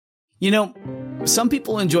You know, some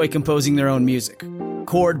people enjoy composing their own music,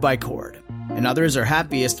 chord by chord, and others are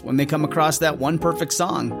happiest when they come across that one perfect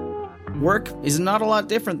song. Work is not a lot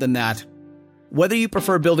different than that. Whether you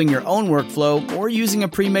prefer building your own workflow or using a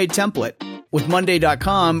pre-made template, with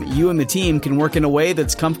Monday.com, you and the team can work in a way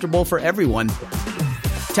that's comfortable for everyone.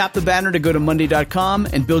 Tap the banner to go to Monday.com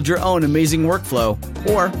and build your own amazing workflow,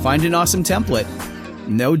 or find an awesome template.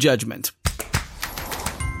 No judgment.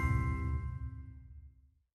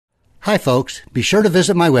 Hi folks, be sure to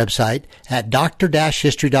visit my website at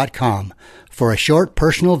dr-history.com for a short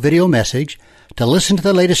personal video message, to listen to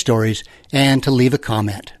the latest stories, and to leave a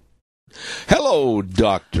comment. Hello,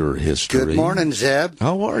 Dr. History. Good morning, Zeb.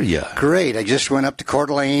 How are you? Great. I just went up to Coeur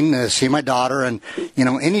d'Alene to see my daughter, and, you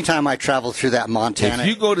know, anytime I travel through that Montana If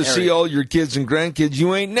you go to area, see all your kids and grandkids,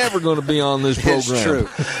 you ain't never going to be on this program. It's true.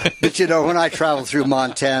 But, you know, when I travel through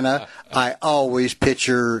Montana, I always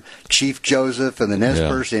picture Chief Joseph and the Nez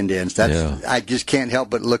Perce Indians. I just can't help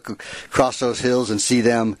but look across those hills and see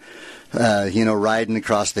them, riding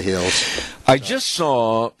across the hills. I just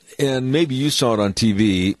saw, and maybe you saw it on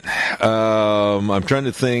TV, I'm trying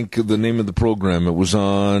to think of the name of the program. It was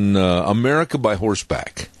on America by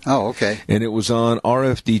Horseback. Oh, okay. And it was on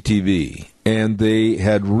RFD TV. And they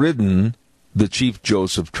had ridden the Chief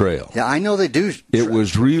Joseph Trail. Yeah, I know they do. It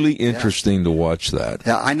was really interesting to watch that.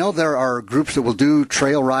 Yeah, I know there are groups that will do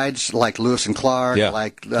trail rides like Lewis and Clark,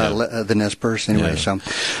 the Nez Perce. Anyway, so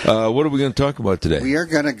what are we going to talk about today? We are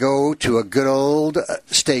going to go to a good old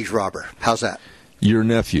stage robber. How's that? Your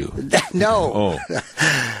nephew. No. Oh.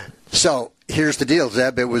 So here's the deal,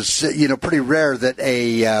 Zeb. It was pretty rare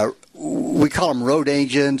that we call them road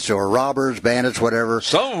agents or robbers, bandits, whatever.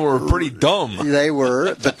 Some were pretty dumb. They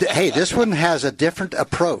were. But, hey, this one has a different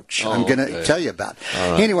approach I'm going to tell you about.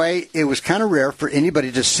 Right. Anyway, it was kind of rare for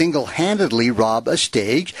anybody to single-handedly rob a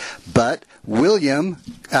stage, but William,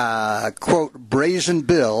 quote, Brazen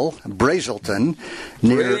Bill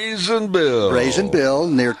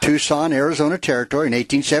near Tucson, Arizona Territory in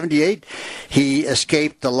 1878. He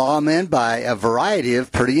escaped the lawmen by a variety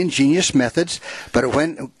of pretty ingenious methods, but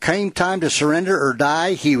when it came time to surrender or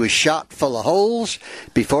die, he was shot full of holes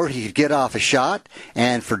before he could get off a shot,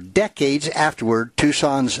 and for decades afterward,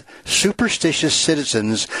 Tucson's superstitious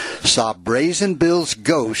citizens saw Brazen Bill's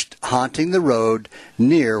ghost haunting the road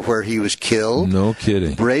near where he was killed. No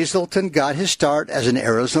kidding. Brazelton got his start as an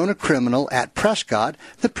Arizona criminal at Prescott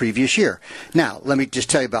the previous year. Now, let me just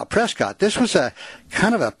tell you about Prescott. This was a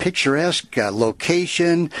kind of a picturesque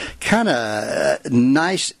location, kind of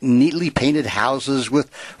nice, neatly painted houses with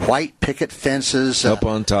white picket fences. Up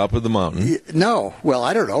on top of the mountain? No. Well,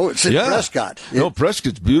 I don't know. It's in Prescott. No,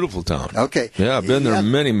 Prescott's a beautiful town. Okay. Yeah, I've been there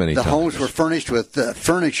many, many times. The homes were furnished with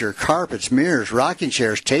furniture, carpets, mirrors, rocking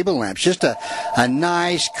chairs, table lamps. Just a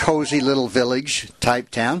nice, cozy little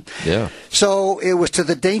village-type town. Yeah. So it was to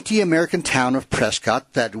the dainty American town of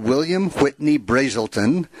Prescott that William Whitney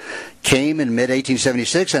Brazelton came in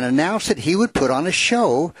mid-1876 and announced that he would put on a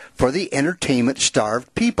show for the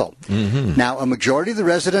entertainment-starved people. Mm-hmm. Now, a majority of the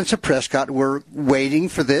residents of Prescott were waiting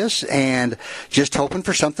for this and just hoping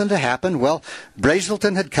for something to happen. Well,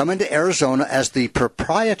 Brazelton had come into Arizona as the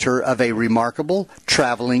proprietor of a remarkable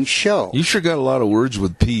traveling show. You sure got a lot of words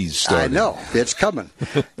with P's started. I know. It's coming.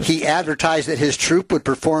 He advertised that his troupe would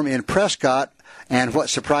perform in Prescott, and what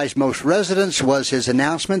surprised most residents was his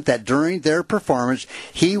announcement that during their performance,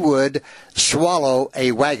 he would swallow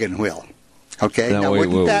a wagon wheel. Okay, now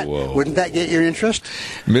wouldn't that get your interest?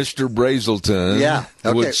 Mr. Brazelton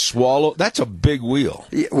would swallow. That's a big wheel.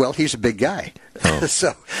 Well, he's a big guy. Oh.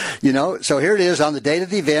 So here it is. On the date of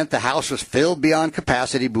the event, the house was filled beyond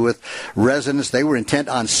capacity with residents. They were intent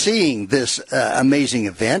on seeing this amazing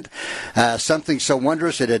event, something so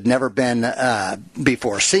wondrous it had never been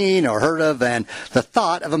before seen or heard of, and the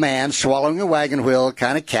thought of a man swallowing a wagon wheel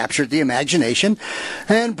kind of captured the imagination.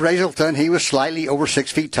 And Brazelton, he was slightly over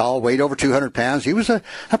 6 feet tall, weighed over 200 pounds. He was a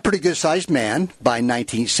pretty good-sized man by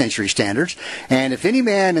 19th century standards, and if any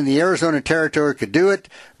man in the Arizona Territory could do it,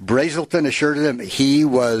 Brazelton assured them he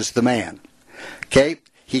was the man. Okay,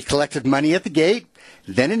 he collected money at the gate,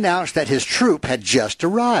 then announced that his troupe had just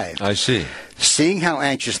arrived. I see. Seeing how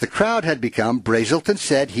anxious the crowd had become, Brazelton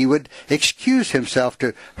said he would excuse himself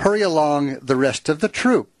to hurry along the rest of the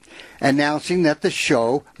troupe, announcing that the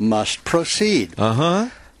show must proceed. Uh-huh.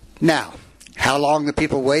 Now, How long the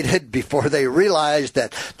people waited before they realized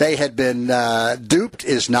that they had been duped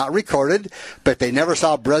is not recorded, but they never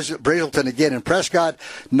saw Brazelton again in Prescott.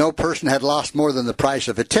 No person had lost more than the price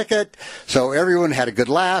of a ticket, so everyone had a good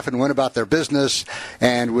laugh and went about their business.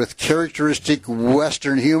 And with characteristic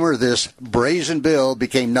Western humor, this Brazen Bill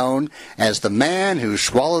became known as the man who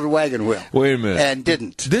swallowed a wagon wheel. Wait a minute. And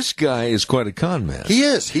didn't. This guy is quite a con man. He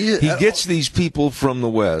is. He gets these people from the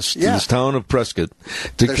West, to this town of Prescott,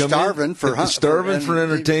 to They're come starving in, for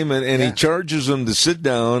entertainment, and he charges them to sit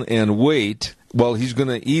down and wait while he's going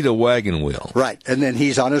to eat a wagon wheel. Right, and then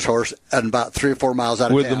he's on his horse and about 3 or 4 miles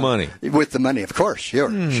out of with town. the money. With the money, of course, sure.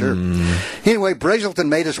 Anyway, Brazelton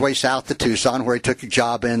made his way south to Tucson, where he took a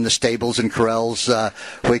job in the stables and corrals,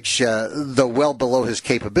 which, though well below his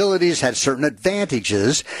capabilities, had certain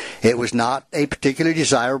advantages. It was not a particularly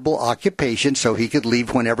desirable occupation, so he could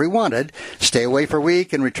leave whenever he wanted, stay away for a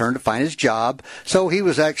week, and return to find his job. So he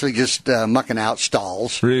was actually just mucking out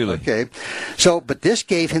stalls. Really? Okay. So, but this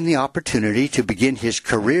gave him the opportunity to begin his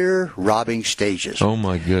career robbing stages. Oh,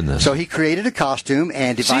 my goodness. So he created a costume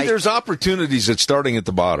and devised... See, there's opportunities at starting at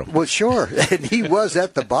the bottom. Well, sure, and he was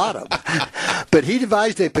at the bottom. But he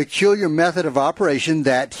devised a peculiar method of operation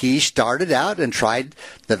that he started out and tried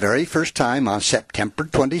the very first time on September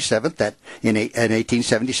 27th in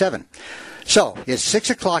 1877. So, it's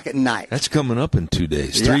 6 o'clock at night. That's coming up in 2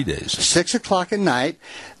 days, 3 days. 6 o'clock at night,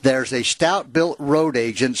 there's a stout-built road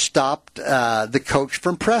agent stopped the coach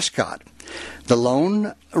from Prescott. The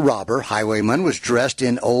lone robber, highwayman, was dressed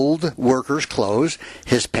in old worker's clothes,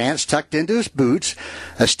 his pants tucked into his boots.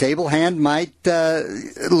 A stable hand might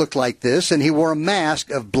look like this, and he wore a mask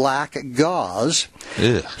of black gauze.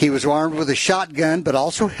 Ugh. He was armed with a shotgun, but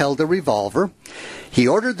also held a revolver. He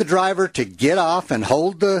ordered the driver to get off and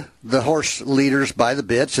hold the horse leaders by the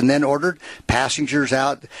bits, and then ordered passengers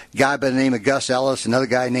out, a guy by the name of Gus Ellis, another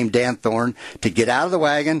guy named Dan Thorne, to get out of the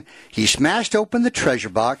wagon. He smashed open the treasure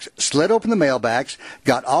box, slid open the mailbags,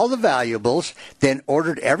 got all the valuables, then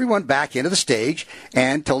ordered everyone back into the stage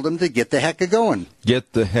and told them to get the heck a-going.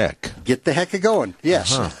 Get the heck. Get the heck a-going,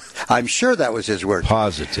 yes. I'm sure that was his word.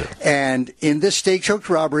 Positive. And in this stagecoach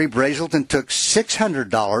robbery, Brazelton took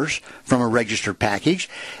 $600 from a registered package,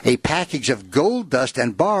 a package of gold dust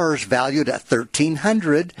and bars valued at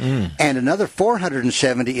 $1,300, and another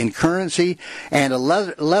 $470 in currency, and a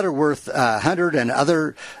letter worth $100, and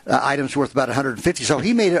other items worth about $150. So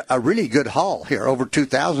he made a really good haul here, over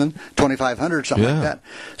 $2,000, $2,500, something like that.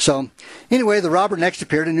 So anyway, the robber next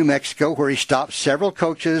appeared in New Mexico, where he stopped several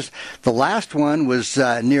coaches. The last one was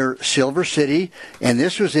near Silver City, and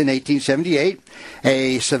this was in 1878.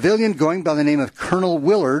 A civilian going by the name of Colonel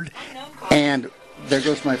Willard, and there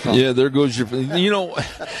goes my phone. Yeah, there goes your...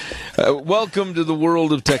 welcome to the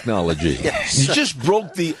world of technology. Yes. You just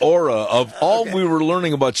broke the aura of all we were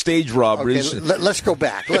learning about stage robberies. Okay, let's go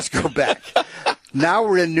back. Now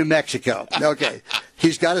we're in New Mexico. Okay.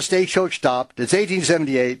 He's got a stagecoach stopped. It's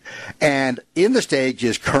 1878, and in the stage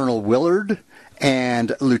is Colonel Willard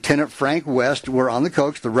and Lieutenant Frank West were on the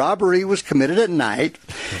coach. The robbery was committed at night,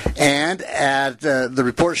 and the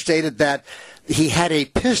report stated that he had a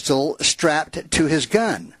pistol strapped to his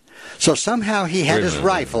gun. So somehow he had his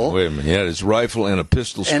rifle. Wait a minute. He had his rifle and a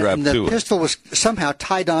pistol strapped and the to it. The pistol was somehow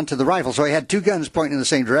tied onto the rifle, so he had two guns pointing in the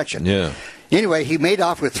same direction. Yeah. Anyway, he made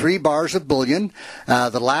off with 3 bars of bullion.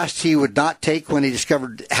 The last he would not take when he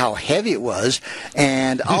discovered how heavy it was,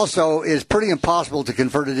 and also is pretty impossible to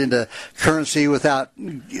convert it into currency without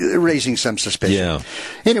raising some suspicion. Yeah.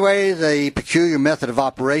 Anyway, the peculiar method of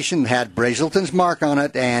operation had Brazelton's mark on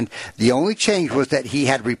it, and the only change was that he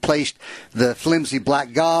had replaced the flimsy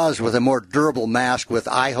black gauze with a more durable mask with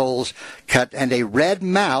eye holes cut and a red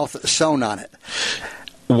mouth sewn on it.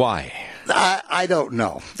 Why? I don't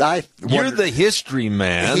know. You're the history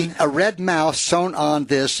man. A red mouth sewn on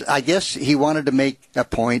this. I guess he wanted to make a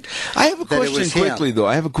point. I have a question quickly, though.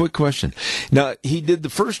 I have a quick question. Now, he did the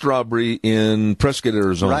first robbery in Prescott,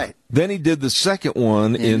 Arizona. Right. Then he did the second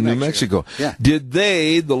one in New Mexico. Yeah. Did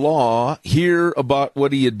the law, hear about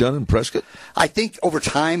what he had done in Prescott? I think over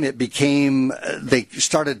time it became, they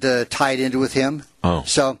started to tie it into with him. Oh.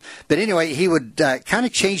 So, but anyway, he would kind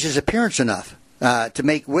of change his appearance enough to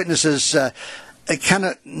make witnesses kind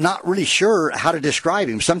of not really sure how to describe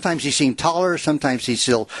him. Sometimes he seemed taller, sometimes he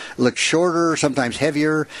still looked shorter, sometimes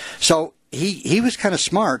heavier. So he was kind of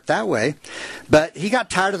smart that way, but he got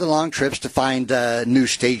tired of the long trips to find new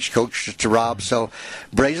stagecoaches to rob. So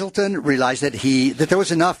Brazelton realized that there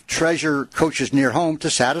was enough treasure coaches near home to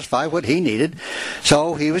satisfy what he needed.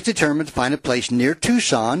 So he was determined to find a place near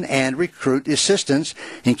Tucson and recruit assistance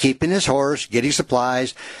in keeping his horse, getting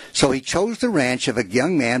supplies. So he chose the ranch of a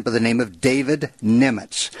young man by the name of David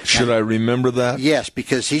Nimitz. Should I remember that? Yes,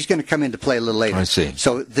 because he's going to come into play a little later. I see.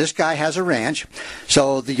 So this guy has a ranch.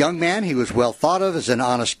 So the young man, he was well thought of as an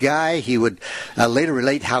honest guy. He would later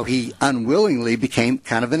relate how he unwillingly became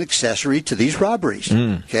kind of an accessory to these robberies.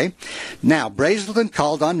 Okay. Now, Brazelton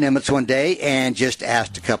called on Nimitz one day and just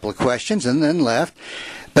asked a couple of questions and then left.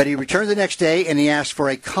 But he returned the next day and he asked for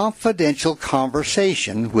a confidential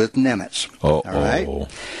conversation with Nimitz. All right.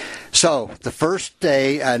 So the first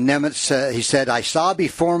day, Nimitz, he said, I saw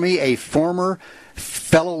before me a former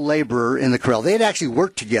fellow laborer in the corral. They had actually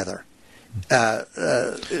worked together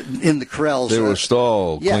in the corrals. They were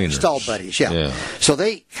stall cleaners. Yeah, stall buddies, yeah. So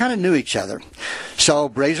they kind of knew each other. So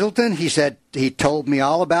Brazelton, he said, he told me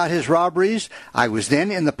all about his robberies. I was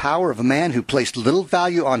then in the power of a man who placed little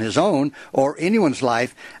value on his own or anyone's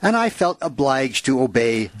life, and I felt obliged to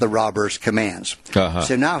obey the robber's commands.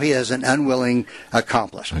 So now he is an unwilling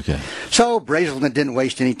accomplice. Okay. So Brazelton didn't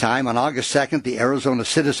waste any time. On August 2nd, the Arizona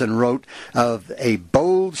Citizen wrote of a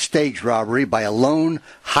bold stage robbery by a lone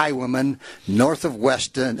highwayman north of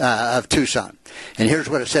Tucson. And here's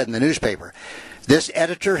what it said in the newspaper. This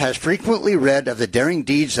editor has frequently read of the daring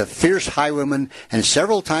deeds of fierce highwaymen, and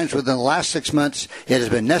several times within the last 6 months it has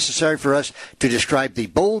been necessary for us to describe the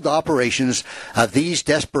bold operations of these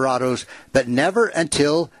desperadoes, but never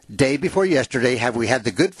until day before yesterday have we had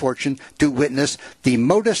the good fortune to witness the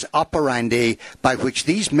modus operandi by which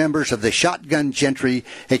these members of the shotgun gentry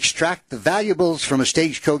extract the valuables from a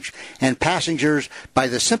stagecoach and passengers by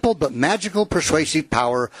the simple but magical persuasive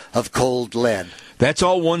power of cold lead. That's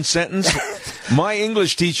all one sentence? My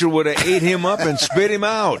English teacher would have ate him up and spit him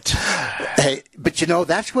out. Hey, but you know,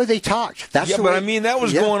 that's where they talked. That's the way, but I mean, that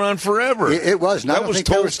was going on forever. It was. That was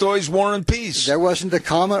Tolstoy's War and Peace. There wasn't a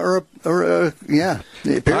comma or a period.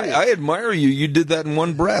 I admire you. You did that in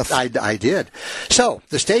one breath. I did. So,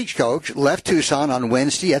 the stagecoach left Tucson on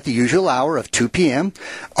Wednesday at the usual hour of 2 p.m.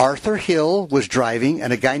 Arthur Hill was driving,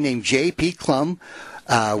 and a guy named J.P. Clum,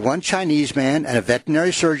 one Chinese man and a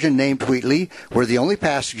veterinary surgeon named Wheatley were the only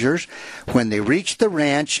passengers. When they reached the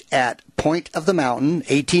ranch at Point of the Mountain,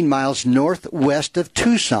 18 miles northwest of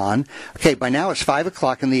Tucson, okay, by now it's 5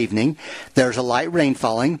 o'clock in the evening, there's a light rain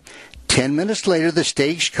falling. 10 minutes later, the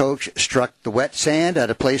stagecoach struck the wet sand at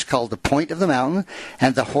a place called the Point of the Mountain,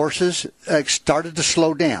 and the horses started to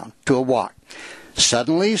slow down to a walk.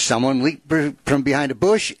 Suddenly, someone leaped from behind a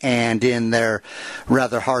bush and, in their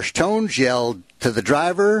rather harsh tones, yelled to the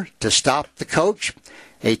driver to stop the coach.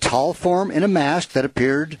 A tall form in a mask that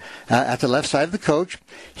appeared at the left side of the coach.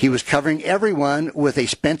 He was covering everyone with a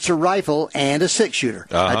Spencer rifle and a six-shooter.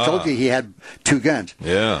 I told you he had two guns.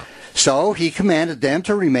 Yeah. So he commanded them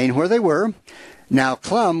to remain where they were. Now,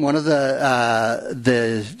 Clum, one of the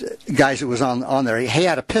guys that was on there, he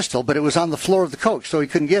had a pistol, but it was on the floor of the coach, so he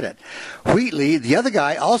couldn't get it. Wheatley, the other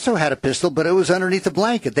guy, also had a pistol, but it was underneath the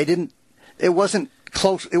blanket. It wasn't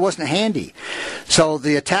close. It wasn't handy. So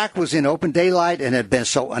the attack was in open daylight and had been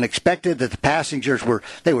so unexpected that the passengers were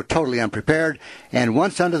totally unprepared. And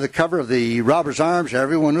once under the cover of the robber's arms,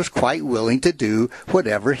 everyone was quite willing to do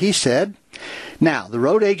whatever he said. Now, the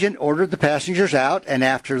road agent ordered the passengers out, and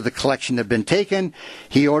after the collection had been taken,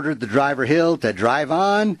 he ordered the driver Hill to drive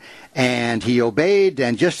on, and he obeyed.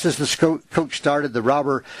 And just as the coach started, the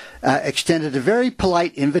robber extended a very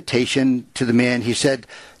polite invitation to the men. He said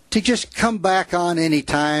to just come back on any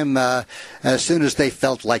time as soon as they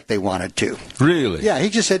felt like they wanted to. Really? Yeah, he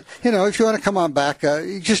just said, if you want to come on back,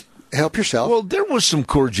 just help yourself. Well, there was some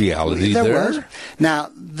cordiality there. There was. Now,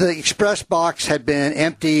 the express box had been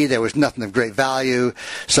empty. There was nothing of great value.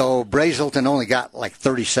 So Brazelton only got like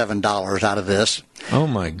 $37 out of this. Oh,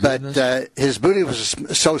 my goodness. But his booty was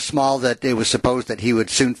so small that it was supposed that he would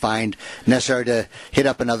soon find necessary to hit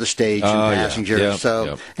up another stage and passengers. Yeah.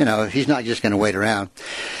 So, he's not just going to wait around.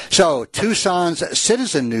 So Tucson's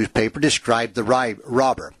Citizen newspaper described the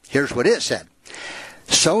robber. Here's what it said.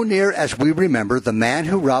 So near as we remember, the man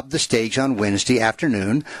who robbed the stage on Wednesday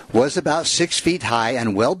afternoon was about 6 feet high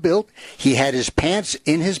and well built. He had his pants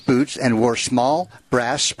in his boots and wore small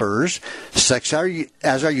brass spurs, such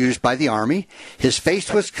as are used by the Army. His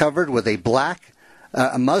face was covered with a black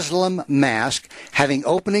Muslim mask, having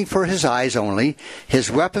opening for his eyes only.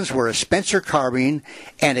 His weapons were a Spencer carbine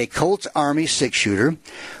and a Colt's Army six-shooter.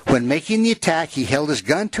 When making the attack, he held his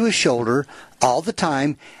gun to his shoulder, all the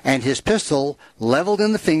time, and his pistol leveled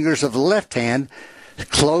in the fingers of the left hand,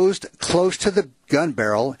 closed close to the gun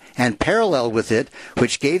barrel and parallel with it,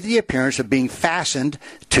 which gave the appearance of being fastened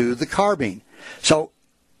to the carbine. So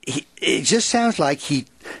it just sounds like he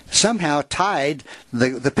somehow tied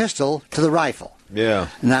the pistol to the rifle. Yeah.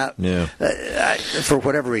 Now, yeah. For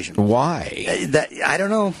whatever reason. Why? I don't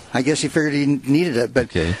know. I guess he figured he needed it. But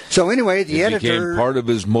okay. So anyway, the editor became part of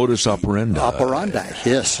his modus operandi.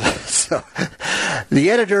 Yes. So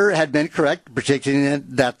the editor had been correct, predicting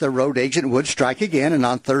that the road agent would strike again. And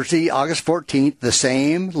on Thursday, August 14th, the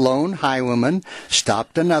same lone highwayman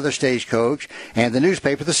stopped another stagecoach, and the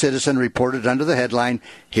newspaper, The Citizen, reported under the headline,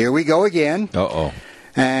 "Here we go again." Uh-oh.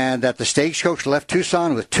 And that the stagecoach left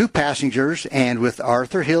Tucson with 2 passengers, and with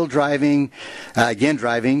Arthur Hill driving,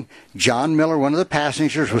 John Miller, one of the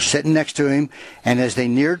passengers, was sitting next to him, and as they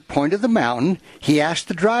neared Point of the Mountain, he asked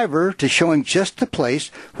the driver to show him just the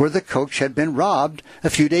place where the coach had been robbed a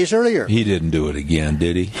few days earlier. He didn't do it again,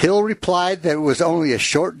 did he? Hill replied that it was only a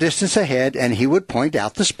short distance ahead, and he would point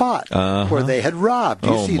out the spot where they had robbed.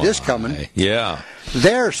 You see this coming. Yeah.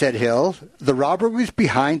 There, said Hill, the robber was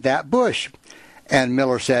behind that bush. And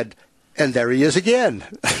Miller said, and there he is again.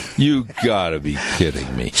 You gotta be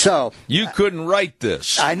kidding me. So you couldn't write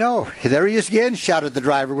this. I know. There he is again, shouted the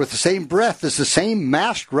driver with the same breath as the same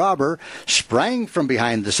masked robber sprang from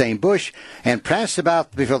behind the same bush and pranced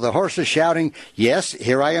about before the horses, shouting, "Yes,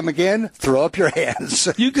 here I am again. Throw up your hands."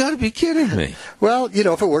 You gotta be kidding me. Well,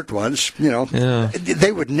 if it worked once,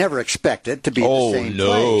 they would never expect it to be the same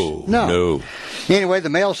place. No. Anyway, the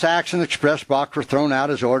Mail Saxon Express box were thrown out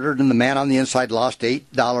as ordered, and the man on the inside lost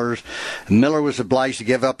 $8. Miller was obliged to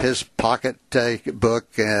give up his pocket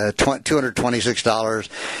book, $226.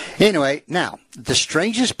 Anyway, now, the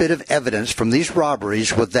strangest bit of evidence from these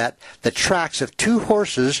robberies was that the tracks of 2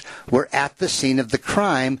 horses were at the scene of the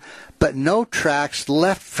crime, but no tracks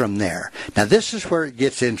left from there. Now, this is where it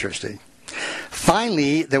gets interesting.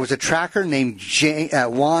 Finally, there was a tracker named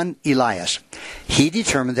Juan Elias. He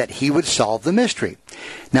determined that he would solve the mystery.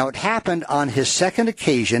 Now, it happened on his second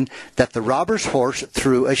occasion that the robber's horse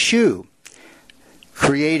threw a shoe,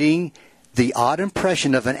 creating the odd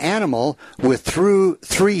impression of an animal with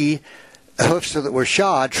 3 hoofs that were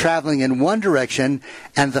shod traveling in one direction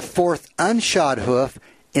and the 4th unshod hoof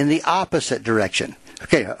in the opposite direction.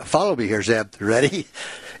 Okay, follow me here, Zeb. Ready?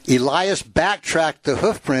 Elias backtracked the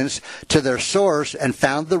hoof prints to their source and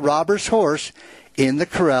found the robber's horse in the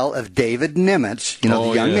corral of David Nimitz, the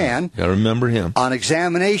young man. I remember him. On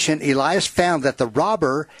examination, Elias found that the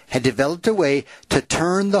robber had developed a way to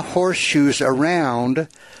turn the horseshoes around.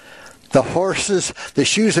 The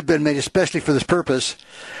shoes had been made especially for this purpose.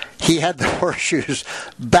 He had the horseshoes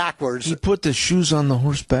backwards. He put the shoes on the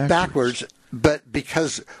horse backwards. But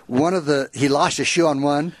because he lost a shoe on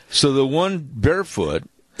one. So the one barefoot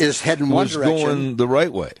is heading one direction. Was going the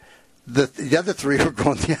right way. The other 3 were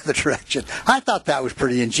going the other direction. I thought that was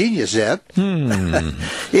pretty ingenious, Zeb.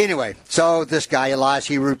 Anyway, so this guy, Elias,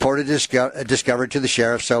 he reported discovered to the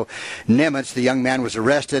sheriff. So Nimitz, the young man, was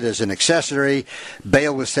arrested as an accessory.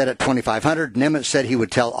 Bail was set at $2,500. Nimitz said he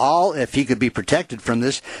would tell all if he could be protected from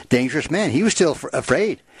this dangerous man. He was still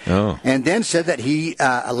afraid. Oh. And then said that he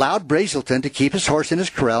allowed Brazelton to keep his horse in his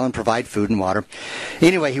corral and provide food and water.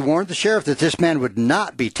 Anyway, he warned the sheriff that this man would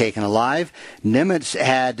not be taken alive. Nimitz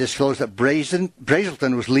had disclosed that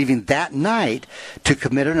Brazelton was leaving that night to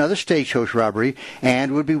commit another stagecoach robbery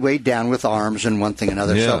and would be weighed down with arms and one thing and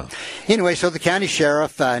another. Yeah. So the county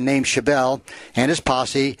sheriff named Chabelle and his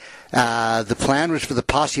posse. The plan was for the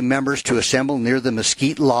posse members to assemble near the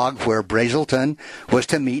mesquite log where Brazelton was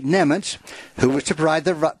to meet Nimitz, who was to provide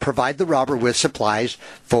the robber with supplies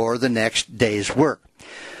for the next day's work.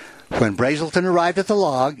 When Brazelton arrived at the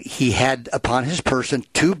log, he had upon his person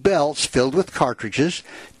 2 belts filled with cartridges,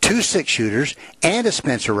 2 6-shooters, and a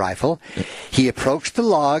Spencer rifle. He approached the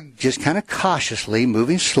log just kind of cautiously,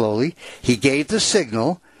 moving slowly. He gave the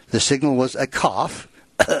signal. The signal was a cough.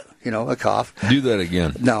 A cough. Do that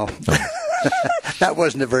again. No. That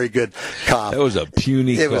wasn't a very good cough. That was a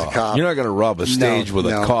puny cough. It was a cough. You're not going to rob a stage with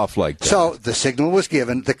a cough like that. So the signal was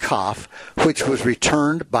given, the cough, which was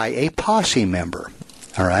returned by a posse member.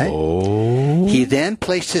 All right? Oh. He then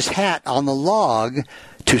placed his hat on the log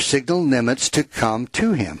to signal Nimitz to come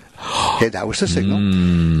to him. Okay, that was the signal.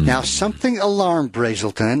 Now, something alarmed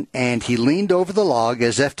Brazelton, and he leaned over the log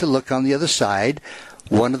as if to look on the other side.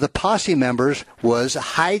 One of the posse members was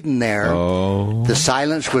hiding there. Oh. The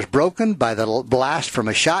silence was broken by the blast from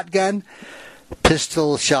a shotgun.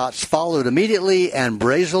 Pistol shots followed immediately, and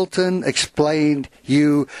Brazelton explained,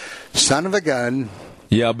 "You son of a gun."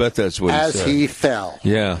 Yeah, I bet that's what he said. As he fell.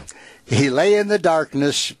 Yeah. He lay in the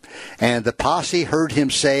darkness, and the posse heard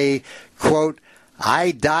him say, quote,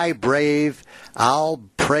 "I die brave, I'll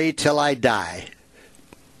pray till I die."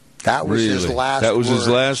 That was his last words. That was his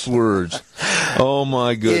last words. Oh,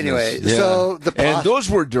 my goodness. Anyway, so the and those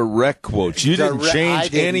were direct quotes. You didn't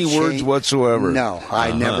change any words whatsoever. No,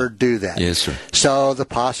 I never do that. Yes, sir. So the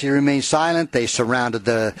posse remained silent. They surrounded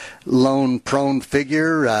the lone prone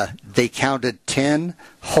figure. They counted 10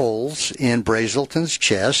 holes in Brazelton's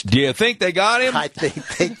chest. Do you think they got him? I think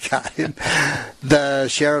they got him. The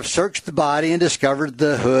sheriff searched the body and discovered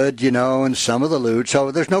the hood, and some of the loot.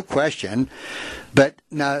 So there's no question. But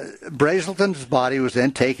now Brazelton's body was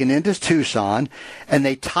then taken into Tucson, and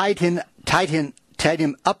they tied him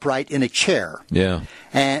upright in a chair. Yeah.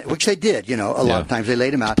 And which they did, a lot of times they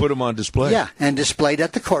laid him out. Put him on display. Yeah, and displayed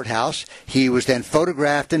at the courthouse. He was then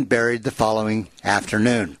photographed and buried the following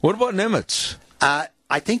afternoon. What about Nimitz?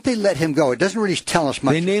 I think they let him go. It doesn't really tell us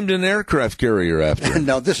much. They named an aircraft carrier after him.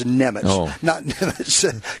 No, this is Nimitz, not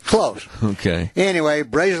Nimitz. Close. Okay. Anyway,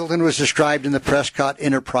 Brazelton was described in the Prescott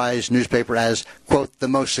Enterprise newspaper as, quote, "the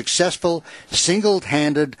most successful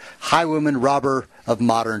single-handed highwayman robber of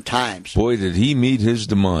modern times." Boy, did he meet his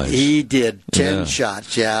demise. He did. 10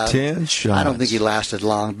 shots, 10 shots. I don't think he lasted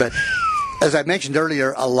long, but as I mentioned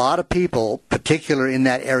earlier, a lot of people, particularly in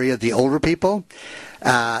that area, the older people,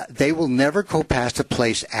 they will never go past a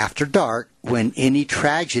place after dark when any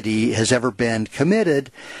tragedy has ever been committed.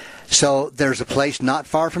 So there's a place not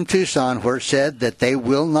far from Tucson where it said that they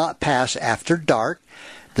will not pass after dark.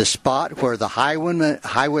 The spot where the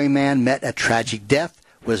highwayman met a tragic death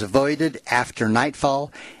was avoided after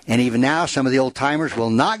nightfall, and even now some of the old-timers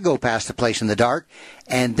will not go past the place in the dark,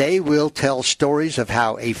 and they will tell stories of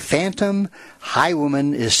how a phantom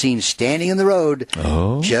highwayman is seen standing in the road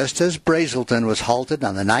just as Brazelton was halted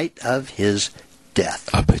on the night of his death.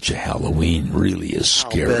 I bet you Halloween really is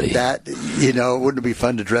scary. I'll bet that, wouldn't it be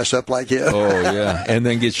fun to dress up like him? Oh, yeah, and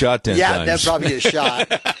then get shot 10 times. Yeah, that'd probably get shot.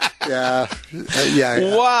 Yeah.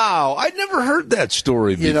 Wow, I'd never heard that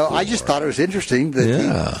story before. I just thought it was interesting that he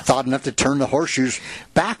thought enough to turn the horseshoes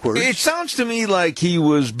backwards. It sounds to me like he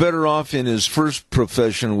was better off in his first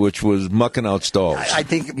profession, which was mucking out stalls. I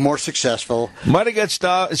think more successful. Might have got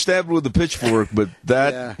stabbed with a pitchfork, but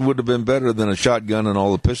that would have been better than a shotgun and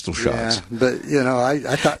all the pistol shots. Yeah, but,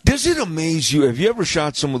 I thought... Does it amaze you? Have you ever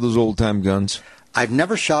shot some of those old-time guns? I've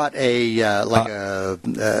never shot a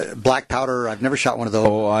black powder. I've never shot one of those.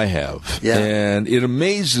 Oh, I have. Yeah. And it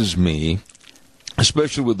amazes me,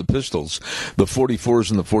 especially with the pistols, the 44s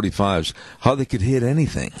and the 45s, how they could hit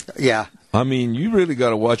anything. Yeah. I mean, you really got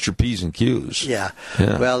to watch your P's and Q's. Yeah.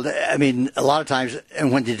 Well, I mean, a lot of times,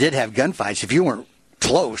 and when you did have gunfights, if you weren't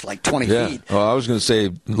close, like 20 feet. Oh, I was going to say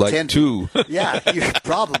like 10, 2. Yeah, you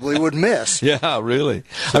probably would miss. Yeah, really.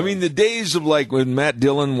 So, I mean, the days of like when Matt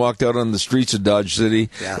Dillon walked out on the streets of Dodge City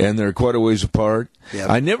and they're quite a ways apart,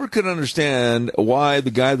 I never could understand why the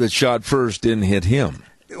guy that shot first didn't hit him.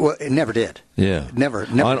 Well, it never did. Yeah. Never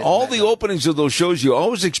on all the openings of those shows, you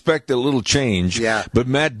always expect a little change. Yeah. But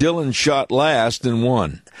Matt Dillon shot last and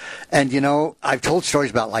won. And, I've told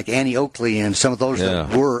stories about like Annie Oakley and some of those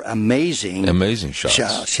that were amazing. Amazing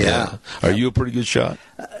shots. Yeah. Are you a pretty good shot?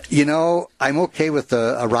 I'm okay with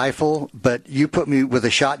a rifle, but you put me with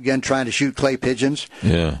a shotgun trying to shoot clay pigeons.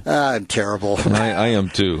 Yeah. I'm terrible. I am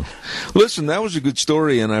too. Listen, that was a good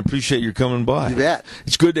story, and I appreciate your coming by. You bet.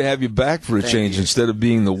 It's good to have you back for a change instead of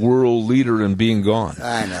being the world leader and being gone.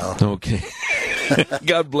 I know. Okay.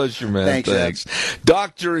 God bless you, man. Thanks.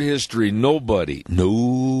 Dr. History. Nobody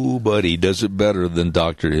does it better than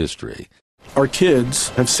Dr. History. Our kids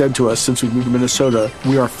have said to us since we moved to Minnesota,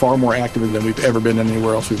 we are far more active than we've ever been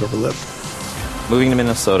anywhere else we've ever lived. Moving to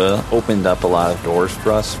Minnesota opened up a lot of doors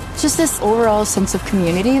for us. Just this overall sense of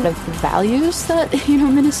community and of values that,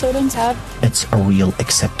 Minnesotans have. It's a real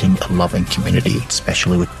accepting, loving community,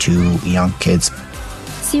 especially with 2 young kids.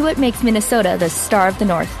 See what makes Minnesota the star of the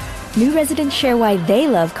North. New residents share why they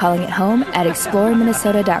love calling it home at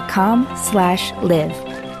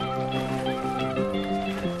exploreminnesota.com/live.